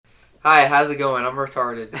Hi, how's it going? I'm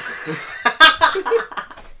retarded.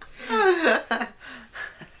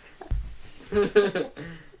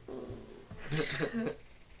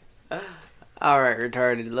 Alright,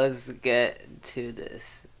 retarded, let's get to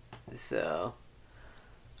this. So,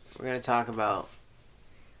 we're going to talk about...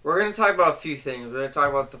 We're going to talk about a few things. We're going to talk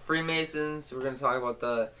about the Freemasons. We're going to talk about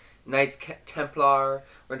the Knights Templar.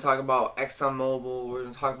 We're going to talk about ExxonMobil. We're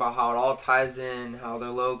going to talk about how it all ties in, how their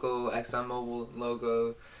logo, ExxonMobil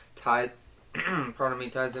logo, ties,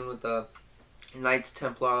 ties in with the Knights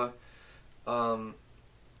Templar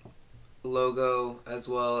logo, as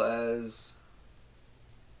well as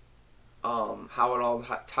how it all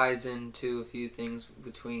ties into a few things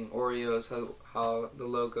between Oreos, how the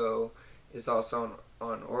logo is also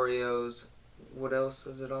on Oreos. What else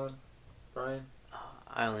is it on, Brian?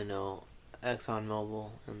 I only know ExxonMobil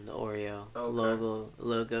and the Oreo Okay.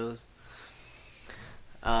 logos.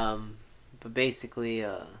 But basically,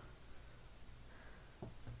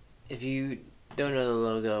 if you don't know the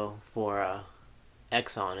logo for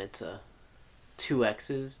Exxon, it's two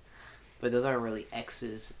X's, but those aren't really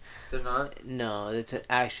X's. They're not? No, it's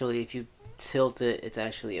actually, if you tilt it, it's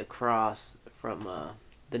actually a cross from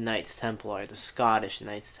the Knights Templar, the Scottish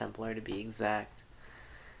Knights Templar to be exact,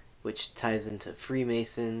 which ties into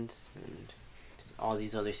Freemasons and all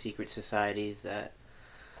these other secret societies that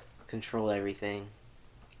control everything.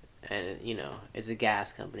 And, it's a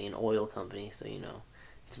gas company, an oil company, so,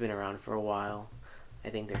 it's been around for a while. I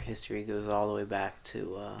think their history goes all the way back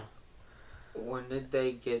to When did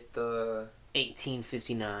they get the...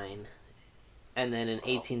 1859. And then in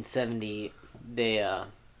 1870, they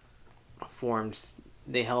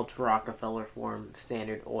they helped Rockefeller form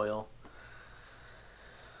Standard Oil,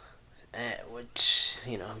 which,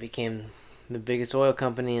 became the biggest oil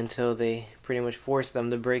company until they pretty much forced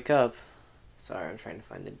them to break up. Sorry, I'm trying to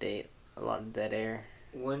find the date. A lot of dead air.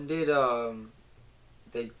 When did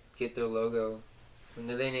they get their logo? When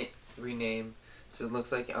did they rename? So it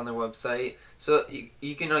looks like on their website. So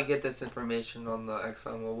you can get this information on the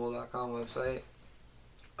ExxonMobil.com website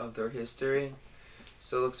of their history.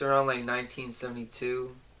 So it looks around like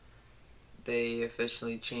 1972. They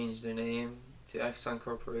officially changed their name to Exxon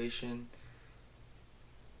Corporation.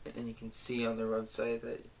 And you can see on their website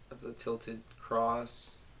that of the tilted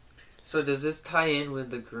cross. So does this tie in with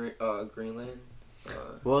the Greenland?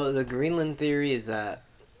 Well, the Greenland theory is that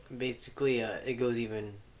basically it goes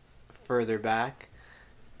even further back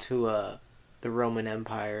to the Roman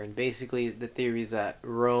Empire, and basically the theory is that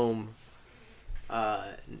Rome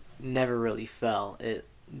never really fell.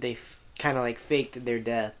 They kind of like faked their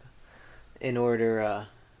death in order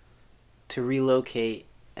to relocate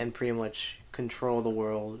and pretty much control the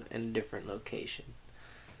world in a different location.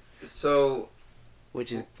 So,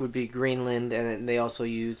 which would be Greenland, and then they also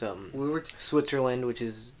use Switzerland, which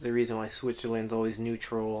is the reason why Switzerland's always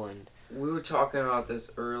neutral. And we were talking about this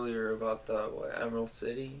earlier about the Emerald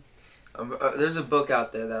City. There's a book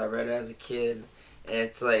out there that I read as a kid, and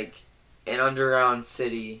it's like an underground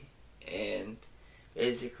city, and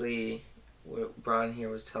basically what Brian here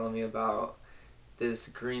was telling me about this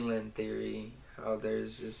Greenland theory, how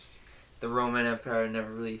there's just the Roman Empire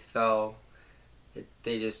never really fell.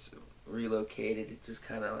 They just relocated. It just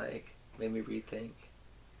kind of like made me rethink.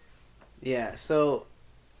 Yeah, so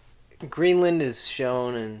Greenland is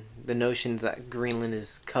shown, and the notions that Greenland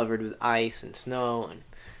is covered with ice and snow, and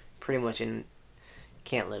pretty much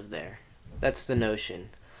can't live there. That's the notion.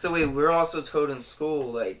 So wait, we're also told in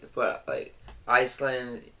school but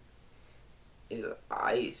Iceland is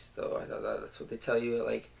ice though. I thought that's what they tell you.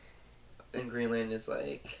 In Greenland is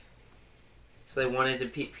like. So they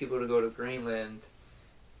wanted people to go to Greenland.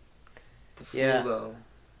 The flu though.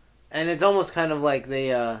 And it's almost kind of like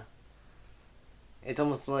it's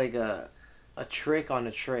almost like a trick on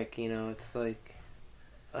a trick, It's like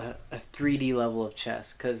a 3D level of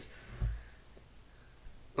chess, because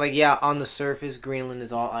on the surface Greenland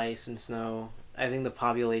is all ice and snow. I think the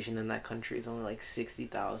population in that country is only like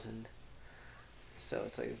 60,000, so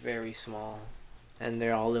it's like very small, and they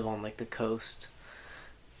all live on like the coast.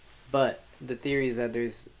 But the theory is that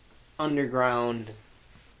there's underground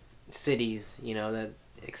cities, that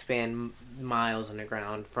expand miles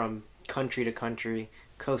underground from country to country,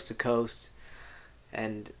 coast to coast.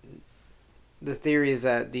 And the theory is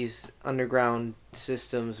that these underground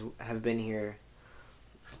systems have been here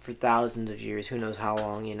for thousands of years, who knows how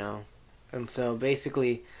long, And so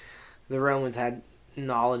basically the Romans had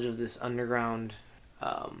knowledge of this underground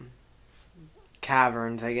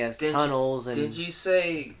caverns, I guess, tunnels. Did you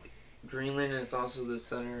say Greenland is also the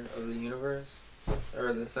center of the universe?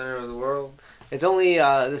 Or the center of the world? It's only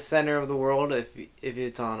the center of the world if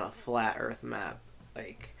it's on a flat Earth map.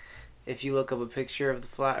 if you look up a picture of the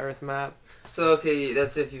flat Earth map. So okay,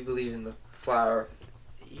 that's if you believe in the flat Earth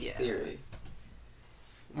theory.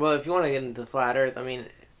 Well, if you want to get into flat Earth, I mean,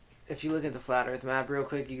 if you look at the flat Earth map real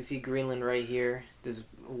quick, you can see Greenland right here. This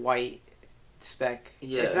white speck.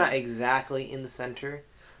 Yeah. It's not exactly in the center,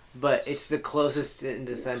 but it's the closest in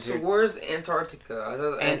the center. So where's Antarctica? I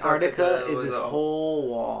thought Antarctica is this a whole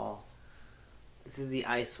wall. This is the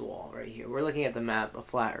ice wall right here. We're looking at the map, a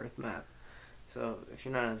flat Earth map. So if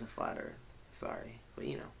you're not into flat Earth, sorry, but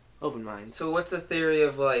you know, open mind. So what's the theory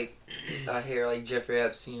of like, I hear like Jeffrey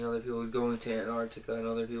Epstein and other people going to Antarctica and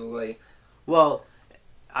other people like. Well,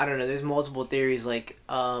 I don't know. There's multiple theories. Like,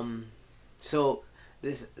 so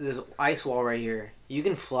this ice wall right here, you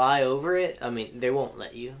can fly over it. I mean, they won't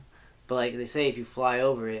let you, but like they say, if you fly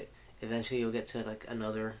over it, eventually you'll get to like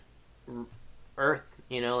another Earth.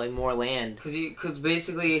 You know, like more land. Because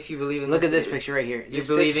basically, if you believe in look at this picture right here. You're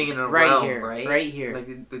believing in a realm, right? Right here.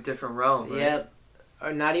 Like the different realm, right? Yep.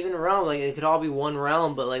 Or not even a realm. Like it could all be one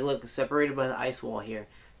realm, but like look, separated by the ice wall here.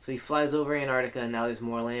 So he flies over Antarctica, and now there's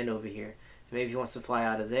more land over here. Maybe if he wants to fly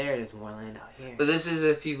out of there, there's more land out here. But this is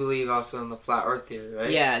if you believe also in the flat Earth theory,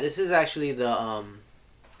 right? Yeah, this is actually the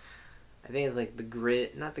I think it's like the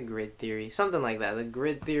grid, not the grid theory, something like that. The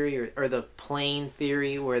grid theory or the plane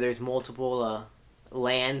theory, where there's multiple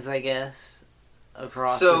lands, I guess,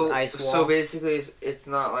 across this ice wall. So basically, it's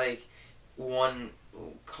not like one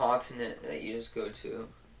continent that you just go to.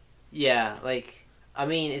 Yeah, like, I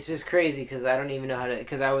mean, it's just crazy because I don't even know how to,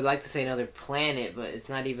 because I would like to say another planet, but it's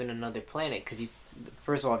not even another planet, because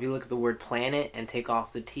first of all, if you look at the word planet and take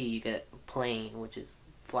off the T, you get plane, which is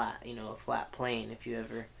flat, you know, a flat plane. If you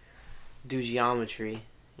ever do geometry,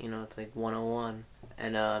 you know, it's like 101.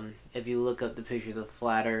 And if you look up the pictures of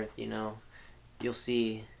flat Earth, you know, you'll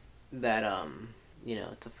see that, you know,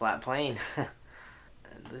 it's a flat plane.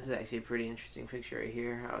 This is actually a pretty interesting picture right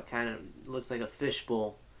here. How it kind of looks like a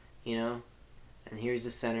fishbowl, you know? And here's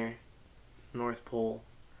the center, North Pole.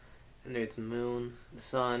 And there's the moon, the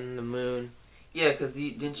sun, the moon. Yeah, because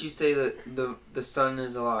didn't you say that the sun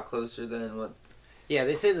is a lot closer than what? Yeah,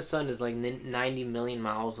 they say the sun is like 90 million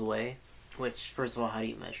miles away. Which, first of all, how do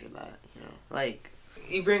you measure that, you know? Like...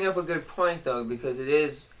 You bring up a good point, though, because it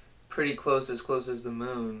is pretty close as the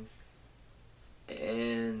moon.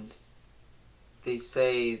 And they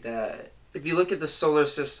say that if you look at the solar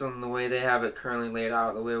system, the way they have it currently laid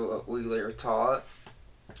out, the way we were taught,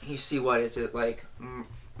 you see what is it, like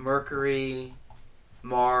Mercury,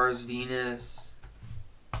 Mars, Venus,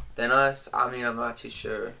 then us? I mean, I'm not too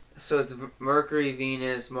sure. So it's Mercury,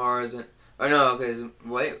 Venus, Mars, and... Oh, no, okay,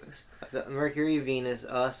 wait. So Mercury, Venus,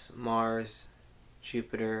 us, Mars,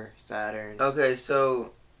 Jupiter, Saturn. Okay,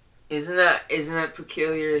 so isn't that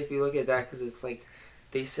peculiar if you look at that? Because it's like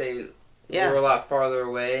they say we're a lot farther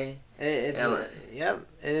away. Yep,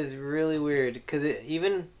 it is really weird because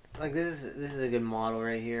even like this is a good model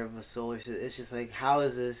right here of a solar system. It's just like, how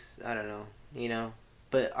is this? I don't know, you know.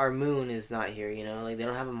 But our moon is not here, you know. Like they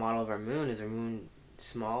don't have a model of our moon. Is our moon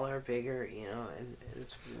smaller, bigger? You know, and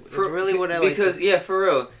it's really what I like. Because for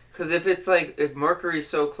real. Because if it's like, if Mercury's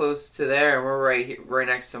so close to there, and we're right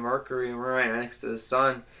next to Mercury, and we're right next to the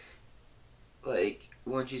sun, like,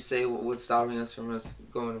 wouldn't you say what's stopping us from us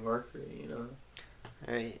going to Mercury, you know?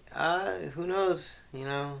 Right. Who knows, you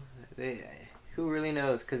know? Who really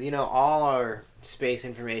knows? Because, you know, all our space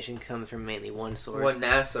information comes from mainly one source. What,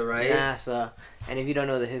 NASA, right? NASA. And if you don't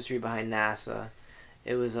know the history behind NASA,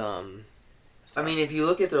 it was, I mean, if you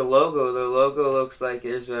look at their logo looks like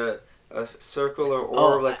there's a circle or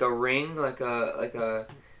orb, like a ring, like a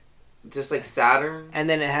just like Saturn. And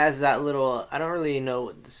then it has that little, I don't really know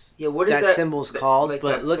what this, what is that symbol's called, like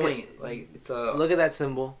but look point, at like it's a look at that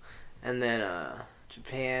symbol, and then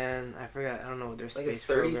Japan, I forgot, I don't know what their space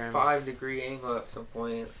program. Like a 35-degree angle at some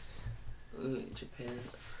point. Ooh, Japan.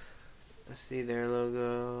 Let's see their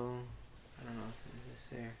logo. I don't know if it's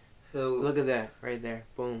there. So look at that right there.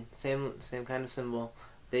 Boom. Same kind of symbol.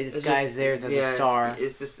 They disguise theirs as a star.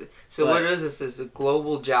 It's just so. What is this? Is it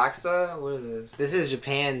global JAXA? What is this? This is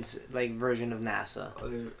Japan's like version of NASA.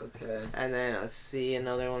 Okay. And then let's see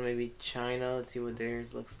another one, maybe China. Let's see what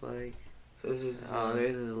theirs looks like. So this is.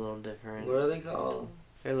 Theirs is a little different. What are they called?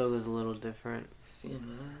 Their logo is a little different.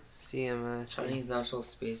 CMS. Chinese National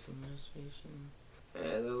Space Administration. Yeah,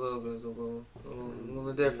 their logo is a little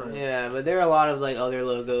bit different. Yeah, but there are a lot of like other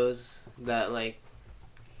logos that like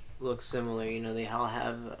look similar. You know, they all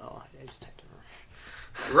have. Oh, I just typed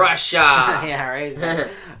in Russia. Yeah, right.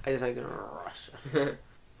 I just typed in Russia. Let's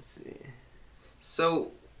see.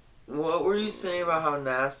 So, what were you saying about how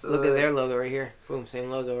NASA? Look at their logo right here. Boom, same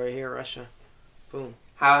logo right here, Russia. Boom.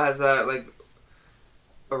 How has that like?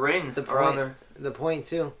 a ring The around point, there. the point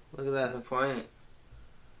too. Look at that. The point.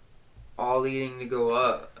 All leading to go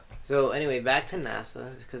up. So anyway, back to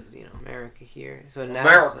NASA because you know America here. So NASA.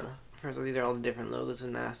 America. First of all, these are all the different logos of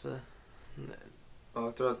NASA.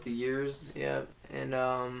 Throughout the years. Yep. And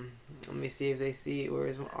let me see if they see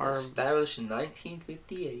where's Established in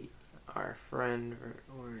 1958. our friend.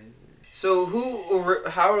 Where is it? So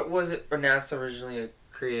how was it NASA originally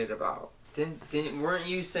created about? Weren't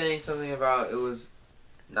you saying something about it was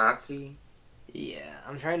Nazi? Yeah,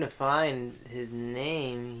 I'm trying to find his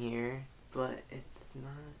name here, but it's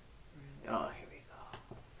not. Oh, here we go.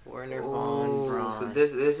 Werner von Braun. So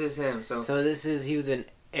this is him. So He was an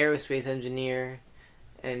aerospace engineer,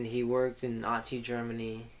 and he worked in Nazi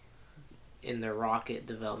Germany in the rocket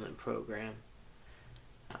development program.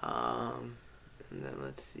 And then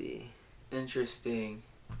let's see. interesting.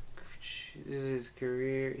 This is his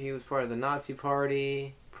career. He was part of the Nazi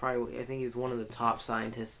Party. Probably, I think he was one of the top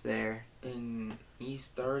scientists there. And he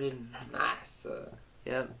started NASA.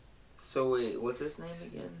 Yep. So wait, what's his name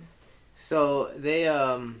again? So they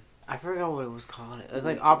I forgot what it was called. It was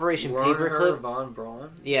like Operation Werner Paperclip. von Braun.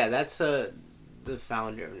 Yeah, that's the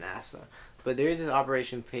founder of NASA. But there's this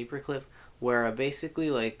Operation Paperclip where basically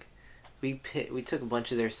like we took a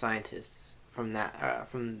bunch of their scientists from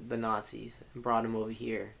the Nazis and brought them over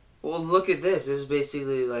here. Well, look at this. This is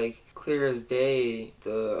basically like clear as day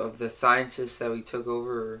of the scientists that we took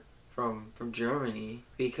over from Germany,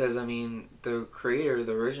 because I mean the creator,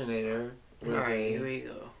 the originator was Here we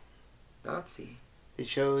go. Nazi. It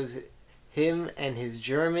shows him and his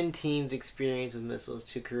German team's experience with missiles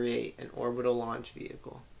to create an orbital launch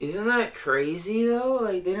vehicle. Isn't that crazy though?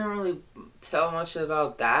 Like they didn't really tell much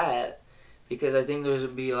about that. Because I think there's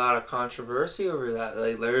would be a lot of controversy over that.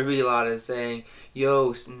 Like there would be a lot of saying,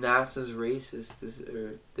 "Yo, NASA's racist,"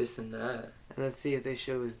 or this and that. And let's see if they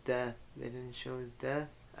show his death. They didn't show his death.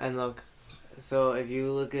 And look, so if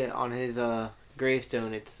you look at on his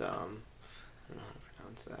gravestone, it's I don't know how to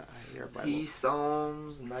pronounce that. Your Bible. Peace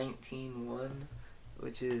Psalms 19:1,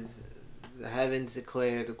 Which is, the heavens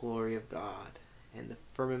declare the glory of God, and the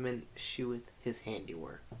firmament sheweth his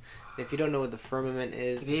handiwork. If you don't know what the firmament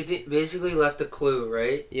is, he basically left a clue,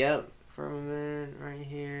 right? yep, firmament right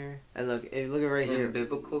here. And look, if you look at right In here,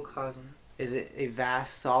 biblical cosmos. is it a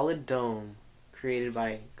vast solid dome created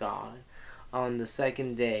by God on the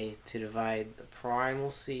second day to divide the primal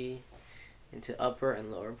sea into upper and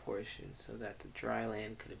lower portions so that the dry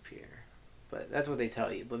land could appear. But that's what they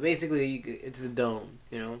tell you. But basically, it's a dome,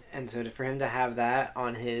 you know? And so for him to have that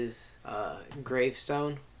on his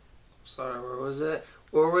gravestone. Sorry, where was it?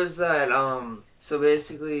 Or was that, so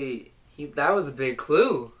basically, that was a big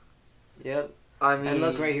clue. Yep. I mean... And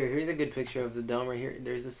look right here. Here's a good picture of the dome right here.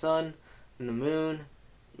 There's the sun and the moon,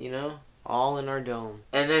 you know? All in our dome.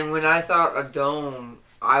 And then when I thought a dome,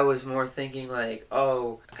 I was more thinking like,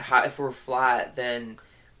 oh, if we're flat, then,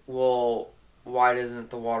 well, why doesn't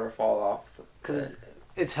the water fall off? Because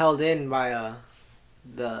it's held in by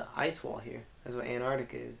the ice wall here. That's what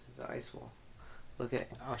Antarctica is. It's an ice wall. Look at,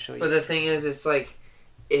 I'll show you. But the thing is, it's like,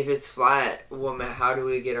 if it's flat, well, how do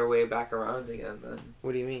we get our way back around again then?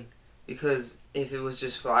 What do you mean? Because if it was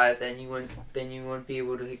just flat, then you wouldn't be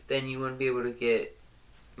able to get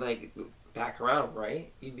like back around, right?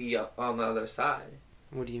 You'd be up on the other side.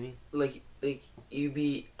 What do you mean? Like you'd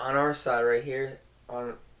be on our side right here,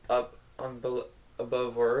 above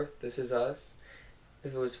Earth. This is us.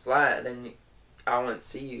 If it was flat, then I wouldn't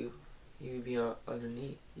see you. You would be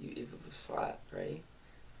underneath. If it was flat, right?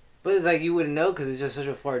 But it's like you wouldn't know because it's just such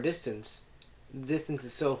a far distance. The distance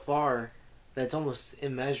is so far that it's almost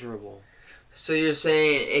immeasurable. So you're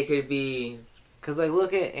saying it could be... Because, like,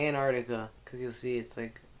 look at Antarctica. Because you'll see it's,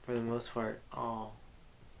 like, for the most part, all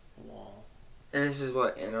wall. And this is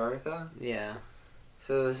what, Antarctica? Yeah.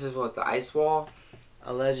 So this is what, the ice wall?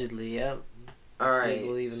 Allegedly, yep. Alright, They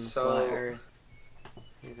believe in the flat Earth.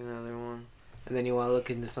 Here's another one. And then you want to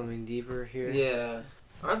look into something deeper here? Yeah.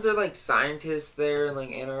 Aren't there, like, scientists there in,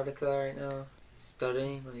 like, Antarctica right now?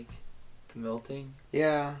 Studying, like, the melting?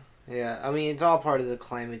 Yeah. Yeah. I mean, it's all part of the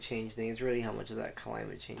climate change thing. It's really how much of that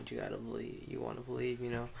climate change you want to believe,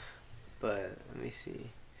 you know? But, let me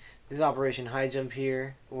see. This is Operation High Jump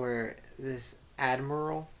here, where this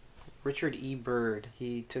Admiral, Richard E. Byrd,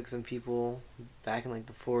 he took some people back in, like,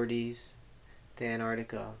 the 40s to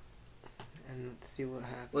Antarctica. And let's see what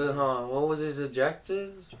happened. Wait, hold on. What was his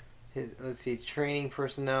objectives? Let's see, training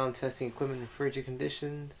personnel and testing equipment in frigid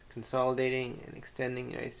conditions, consolidating and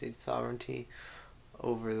extending United States sovereignty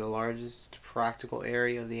over the largest practical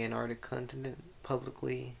area of the Antarctic continent,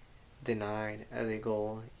 publicly denied as a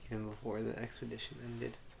goal even before the expedition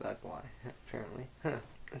ended. So that's a lie, apparently. Huh.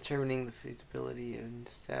 Determining the feasibility of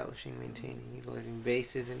establishing, maintaining, utilizing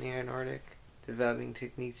bases in the Antarctic. Developing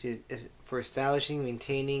techniques for establishing,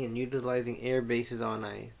 maintaining, and utilizing air bases on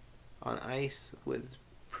ice with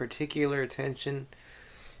particular attention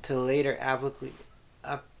to later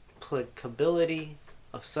applicability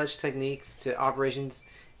of such techniques to operations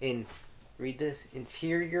in, read this,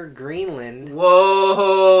 interior Greenland.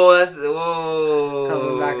 Whoa, whoa.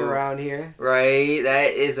 Coming back around here. Right,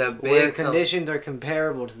 that is a big... Where conditions are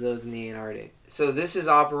comparable to those in the Antarctic. So this is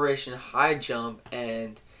Operation High Jump,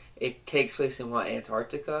 and it takes place in what,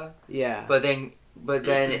 Antarctica? Yeah. But then,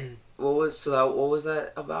 what was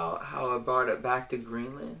that about? How it brought it back to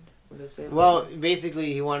Greenland? What did it say? Well,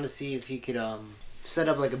 basically, he wanted to see if he could set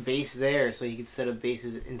up like a base there, so he could set up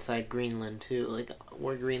bases inside Greenland too, like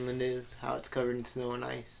where Greenland is, how it's covered in snow and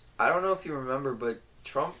ice. I don't know if you remember, but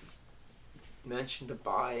Trump mentioned to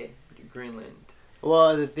buy Greenland.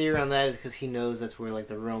 Well, the theory on that is because he knows that's where like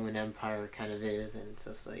the Roman Empire kind of is, and it's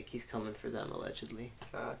just like he's coming for them allegedly.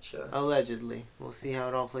 Gotcha. Allegedly, we'll see how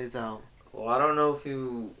it all plays out. Well, I don't know if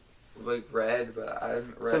you read, but I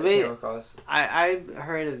haven't read. So came across. I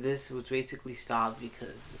heard that this was basically stopped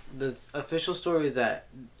because the official story is that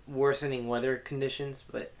worsening weather conditions,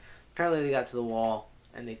 but apparently they got to the wall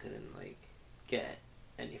and they couldn't get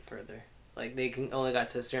any further. Like they only got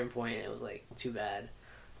to a certain point and it was too bad.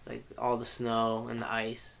 Like all the snow and the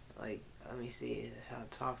ice. Let me see how it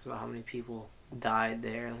talks about how many people died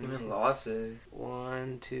there. Even losses.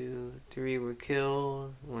 1, 2, 3 were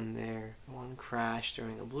killed. One crashed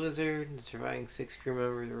during a blizzard. The surviving 6 crew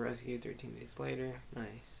members were rescued 13 days later.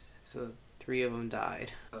 Nice. So 3 of them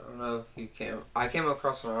died. I don't know if I came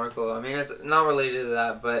across an article. I mean, it's not related to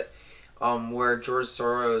that, but where George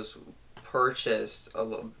Soros purchased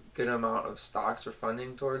a good amount of stocks or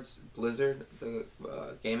funding towards Blizzard, the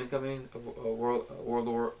gaming company of World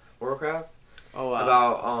of Warcraft. Oh wow.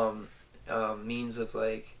 About means of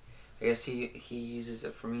I guess he uses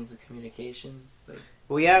it for means of communication.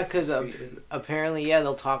 Well, yeah, because apparently,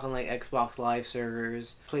 they'll talk on Xbox Live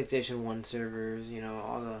servers, PlayStation 1 servers,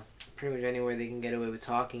 pretty much anywhere they can get away with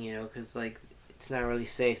talking, because it's not really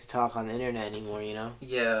safe to talk on the internet anymore,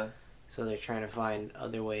 Yeah. So they're trying to find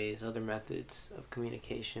other ways, other methods of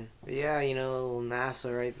communication. But yeah, little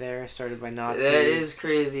NASA right there, started by Nazis. That is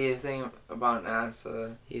crazy, a thing about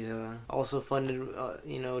NASA. He's also funded,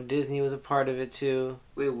 Disney was a part of it too.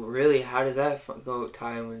 Wait, really? How does that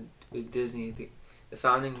tie in with Disney? The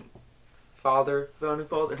founding father, no, the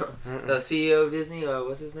CEO of Disney,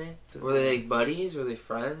 what's his name? Were they buddies? Were they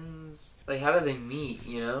friends? How did they meet,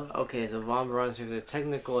 Okay, so Von Braun served as a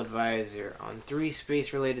technical advisor on 3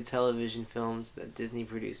 space-related television films that Disney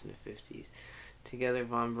produced in the 50s. Together,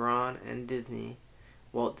 Von Braun and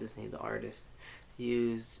Walt Disney, the artist,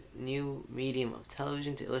 used new medium of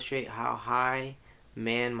television to illustrate how high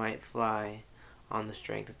man might fly on the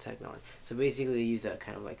strength of technology. So basically they use that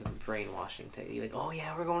kind of as a brainwashing technique. Oh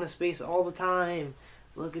yeah, we're going to space all the time.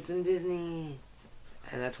 Look, it's in Disney.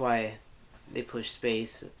 And that's why they push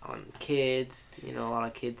space on kids, a lot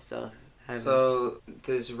of kid stuff. So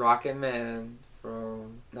this rocket man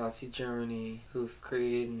from Nazi Germany who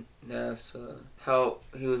created NASA,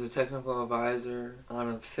 he was a technical advisor on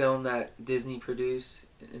a film that Disney produced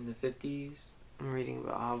in the 50s. I'm reading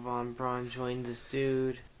about how Von Braun joined this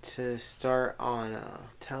dude to start on a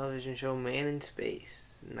television show, Man in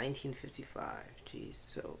Space, 1955. Jeez.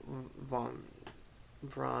 So Von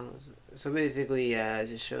Braun was... So basically, it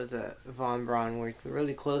just shows that Von Braun worked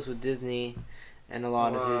really close with Disney, and a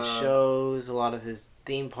lot of his shows, a lot of his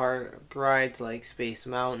theme park rides, like Space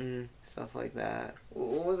Mountain, stuff like that.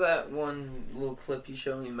 What was that one little clip you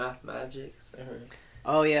showed me, Math Magics?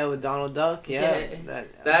 Oh yeah, with Donald Duck. Yeah, that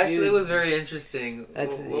actually was very interesting.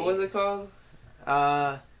 What was it called?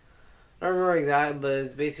 I don't remember exactly, but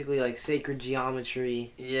it's basically sacred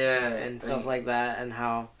geometry. Yeah, and stuff like that, and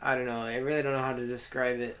how I don't know. I really don't know how to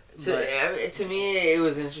describe it. To me, it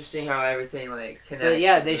was interesting how everything connects.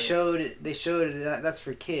 Yeah, they showed that's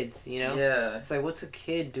for kids. Yeah, it's what's a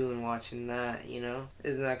kid doing watching that?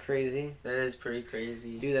 Isn't that crazy? That is pretty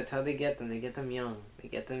crazy, dude. That's how they get them. They get them young.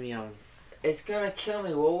 It's gonna kill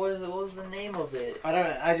me. What was the name of it? I don't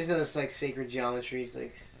know. I just know it's sacred geometry.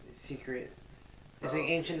 It's secret. It's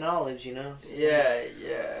ancient knowledge,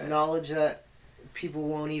 Yeah. Knowledge that people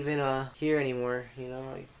won't even hear anymore.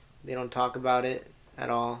 They don't talk about it at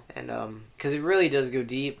all, and because it really does go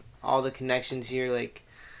deep. All the connections here,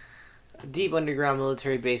 deep underground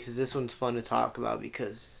military bases. This one's fun to talk about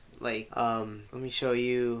because, let me show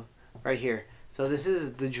you right here. So this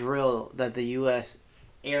is the drill that the U.S.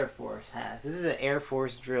 Air Force has. This is an Air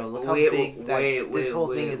Force drill. Look how big this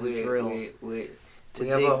whole thing is a drill. Wait. We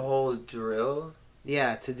have a whole drill?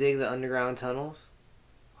 Yeah, to dig the underground tunnels.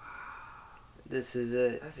 Wow. This is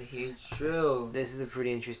a That's a huge drill. This is a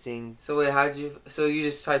pretty interesting. So wait, so you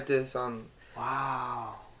just typed this on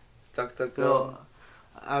Wow. DuckDuckGo? So,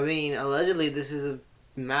 I mean, allegedly this is a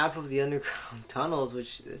map of the underground tunnels,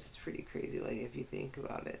 which is pretty crazy. Like if you think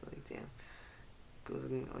about it, like damn, goes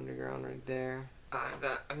underground right there.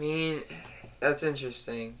 I mean, that's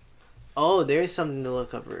interesting. Oh, there's something to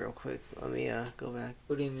look up real quick. Let me go back.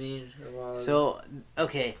 What do you mean? So,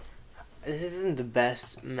 okay, this isn't the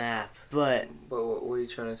best map, but what are you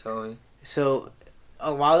trying to tell me? so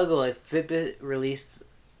a while ago, like Fitbit released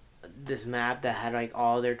this map that had like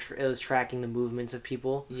all their it was tracking the movements of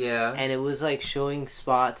people. Yeah. And it was like showing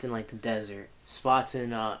spots in like the desert, spots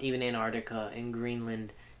in even Antarctica, in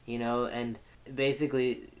Greenland, you know, and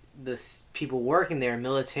basically the people working there,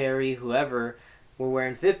 military, whoever, were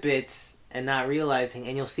wearing Fitbits and not realizing.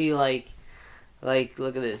 And you'll see like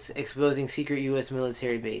look at this, exposing secret U.S.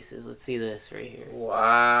 military bases. Let's see this right here.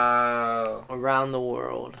 Wow. Around the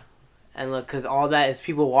world, and look, cause all that is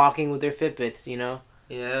people walking with their Fitbits, you know.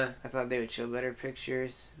 Yeah. I thought they would show better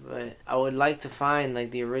pictures, but I would like to find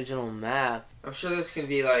like the original map. I'm sure this can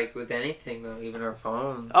be like with anything though, even our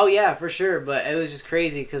phones. Oh yeah, for sure, but it was just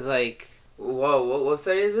crazy because like... Whoa, what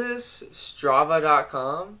website is this?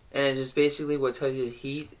 Strava.com? And it just basically what tells you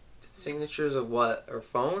heat signatures of what? Or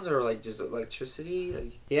phones or like just electricity?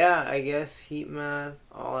 Like... Yeah, I guess heat map,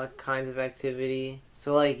 all kinds of activity.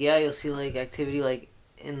 So like, yeah, you'll see like activity like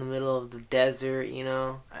in the middle of the desert, you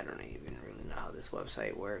know? I don't even really know how this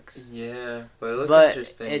website works. Yeah, but it looks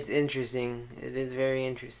interesting. It's interesting. It is very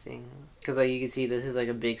interesting. Because like you can see this is like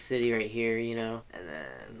a big city right here, you know? And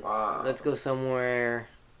then wow. Let's go somewhere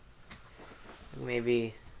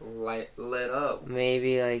maybe lit up.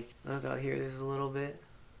 Maybe like look out here there's a little bit.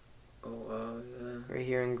 Oh wow, yeah. Right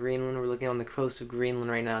here in Greenland, we're looking on the coast of Greenland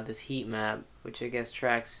right now at this heat map, which I guess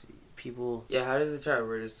tracks people. Yeah, how does it track?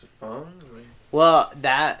 Where does the phones? Like... Well,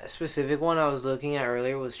 that specific one I was looking at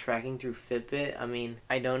earlier was tracking through Fitbit. I mean,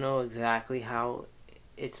 I don't know exactly how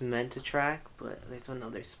it's meant to track, but there's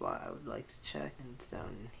another spot I would like to check, and it's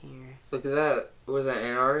down in here. Look at that. Was that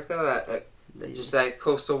Antarctica? Just that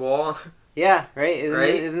coastal wall? Yeah, right?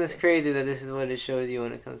 Isn't this crazy that this is what it shows you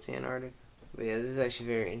when it comes to Antarctica? But yeah, this is actually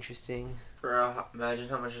very interesting. Imagine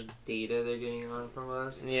how much data they're getting on from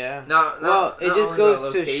us. Yeah. Well, it just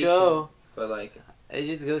goes to show. But like, it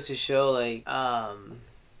just goes to show like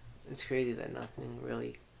it's crazy that nothing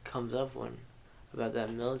really comes up about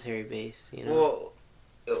that military base. You know. Well,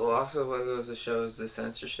 it also what goes to show is the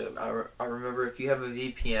censorship. I remember if you have a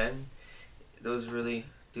VPN, those really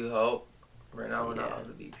do help. Right now we're not on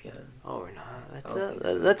the VPN. Oh, we're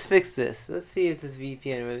not. Let's fix this. Let's see if this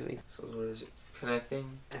VPN really makes... So what is it?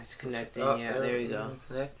 Connecting? It's connecting, yeah, there we go.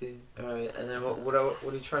 Connected. Alright, and then what are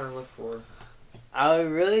you trying to look for? I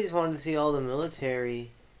really just wanted to see all the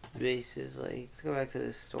military bases. Like, let's go back to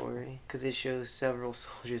this story. Because it shows several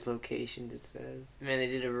soldiers' locations, it says. Man, they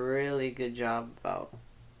did a really good job about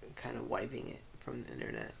kind of wiping it from the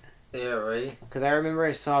internet. Yeah, right? Because I remember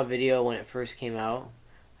I saw a video when it first came out.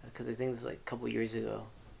 Because I think it was like a couple years ago.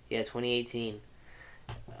 Yeah, 2018.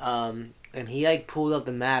 And he like pulled up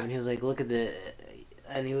the map and he was like, look at the...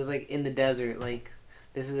 And he was like in the desert. Like,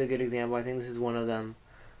 this is a good example. I think this is one of them.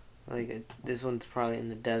 Like, this one's probably in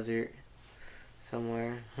the desert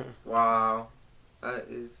somewhere. Wow. That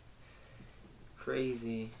is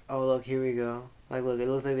crazy. Oh, look, here we go. Like, look, it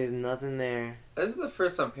looks like there's nothing there. This is the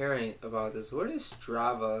first I'm hearing about this. What is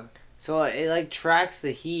Strava? So it like tracks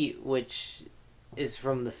the heat, which... is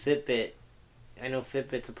from the Fitbit. I know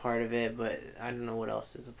Fitbit's a part of it, but I don't know what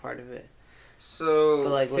else is a part of it. So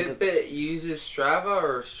like, Fitbit uses Strava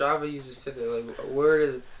or Strava uses Fitbit? Like, where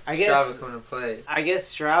does Strava come into play? I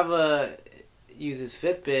guess Strava uses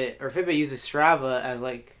Fitbit, or Fitbit uses Strava as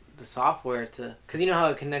like the software to... Because you know how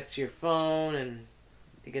it connects to your phone and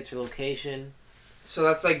it gets your location. So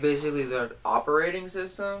that's like basically the operating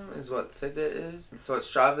system is what Fitbit is? That's what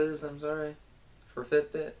Strava is, I'm sorry. For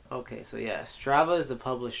Fitbit? Okay, so yeah, Strava is the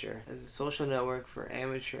publisher. It's a social network for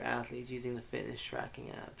amateur athletes using the fitness tracking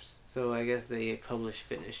apps. So I guess they publish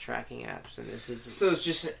fitness tracking apps, and this is... So it's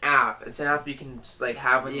just an app. It's an app you can like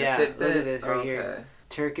have on your Fitbit? Yeah, look at this right here.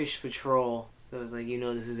 Turkish Patrol. So it's like, you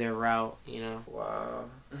know, this is their route, you know? Wow.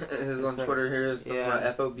 This is on Twitter here. It's talking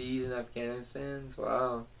about FOBs in Afghanistan.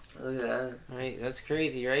 Wow. Look at that. Right, that's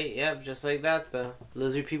crazy, right? Yep, just like that, the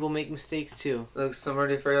lizard people make mistakes too. Look,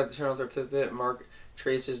 somebody forgot to turn off their Fitbit. Mark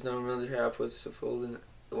traces known military outputs to fold in.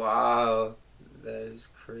 Wow. That is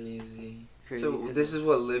crazy. Crazy, So this is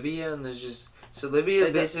what Libya, and there's just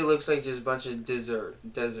Libya basically looks like just a bunch of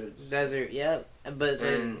deserts. Desert, yep. But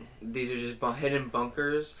And these are just hidden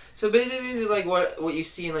bunkers. So basically, these are like what you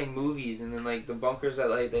see in like movies, and then like the bunkers that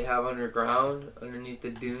like they have underground underneath the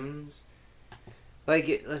dunes.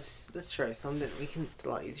 like let's try something. It's a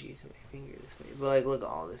lot easier using my finger this way. But like, look at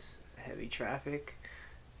all this heavy traffic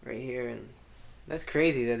right here, and that's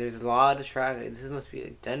crazy that there's a lot of traffic. This must be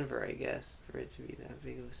like Denver, I guess, for it to be that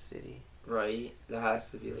big of a city. Right, that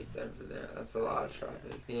has to be like Denver. There, that's a lot of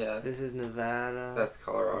traffic. Yeah, This is Nevada. that's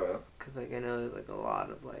Colorado. Cause like I know there's like a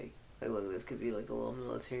lot of like look, this could be like a little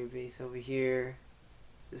military base over here.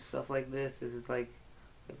 Just stuff like this. This is like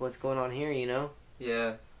what's going on here, you know?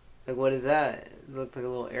 Yeah, Like what is that? It looks like a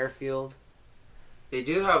little airfield. they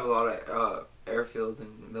do have a lot of airfields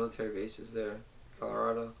and military bases there,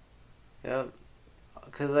 Colorado. Yep.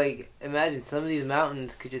 Cause like imagine some of these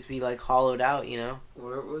mountains could just be like hollowed out, you know?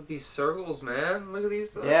 What were these circles, man? Look at these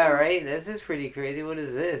circles. Yeah, right? This is pretty crazy. What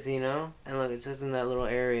is this, you know? And look, it's just in that little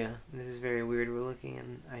area. This is very weird. We're looking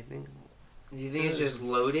and I think... Do you think it's just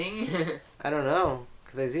loading? I don't know.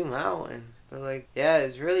 Because I zoom out and... But like, yeah,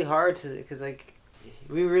 it's really hard to... Because like,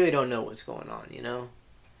 we really don't know what's going on, you know?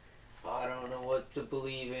 I don't know what to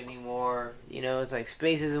believe anymore. You know, it's like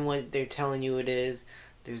space isn't what they're telling you it is.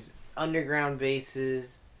 There's underground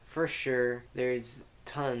bases, for sure. There's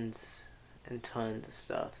tons and tons of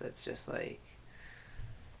stuff that's just like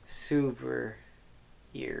super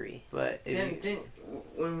eerie. But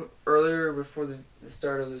when earlier before the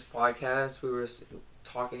start of this podcast, we were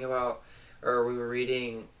talking about, or we were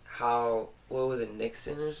reading how, what was it,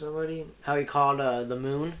 Nixon or somebody? how he called the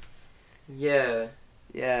moon. Yeah,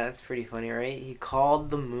 Yeah, that's pretty funny, right? He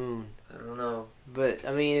called the moon. I don't know. But,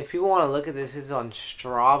 I mean, if people want to look at this, it's on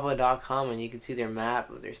Strava.com, and you can see their map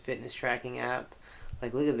of their fitness tracking app.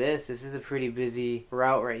 Like, look at this. This is a pretty busy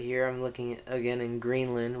route right here. I'm looking, again, in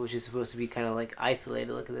Greenland, which is supposed to be kind of, like,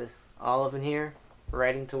 isolated. Look at this. All up in here,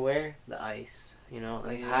 riding to where? The ice. You know?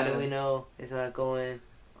 Like, how do we know it's not going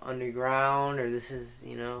underground, or this is,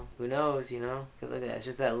 you know, who knows, you know? Look at that. It's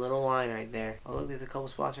just that little line right there. Oh, look, there's a couple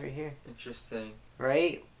spots right here. Interesting.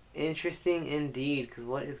 Right? Interesting indeed, because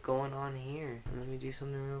what is going on here? Let me do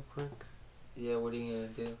something real quick. Yeah, what are you gonna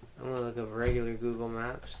do? I'm gonna look up regular Google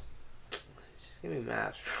Maps. Just give me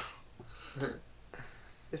maps, bro.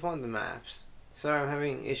 Just want the maps. Sorry, I'm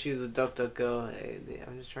having issues with DuckDuckGo.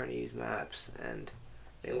 I'm just trying to use maps, and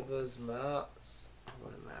Give us maps. I'll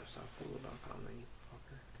go to maps.google.com, then you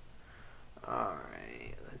fucker.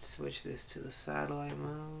 Alright, let's switch this to the satellite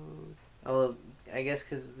mode. Oh, I guess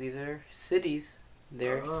because these are cities.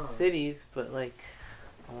 They're cities, but like,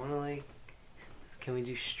 I want to like, can we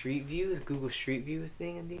do street views? Google Street View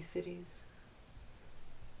thing in these cities?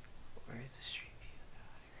 Where's the street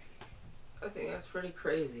view? I think that's pretty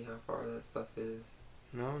crazy how far that stuff is.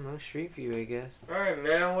 No street view, I guess. Alright,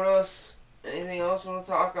 man, what else? Anything else you want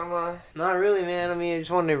to talk on the... Not really, man. I mean, I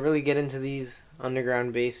just wanted to really get into these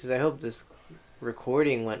underground bases. I hope this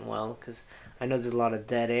recording went well, because I know there's a lot of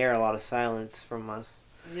dead air, a lot of silence from us.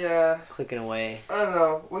 Yeah. Clicking away. I don't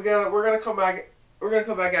know. We're gonna come back. We're gonna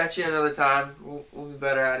come back at you another time. We'll be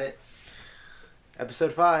better at it.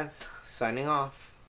 Episode 5. Signing off.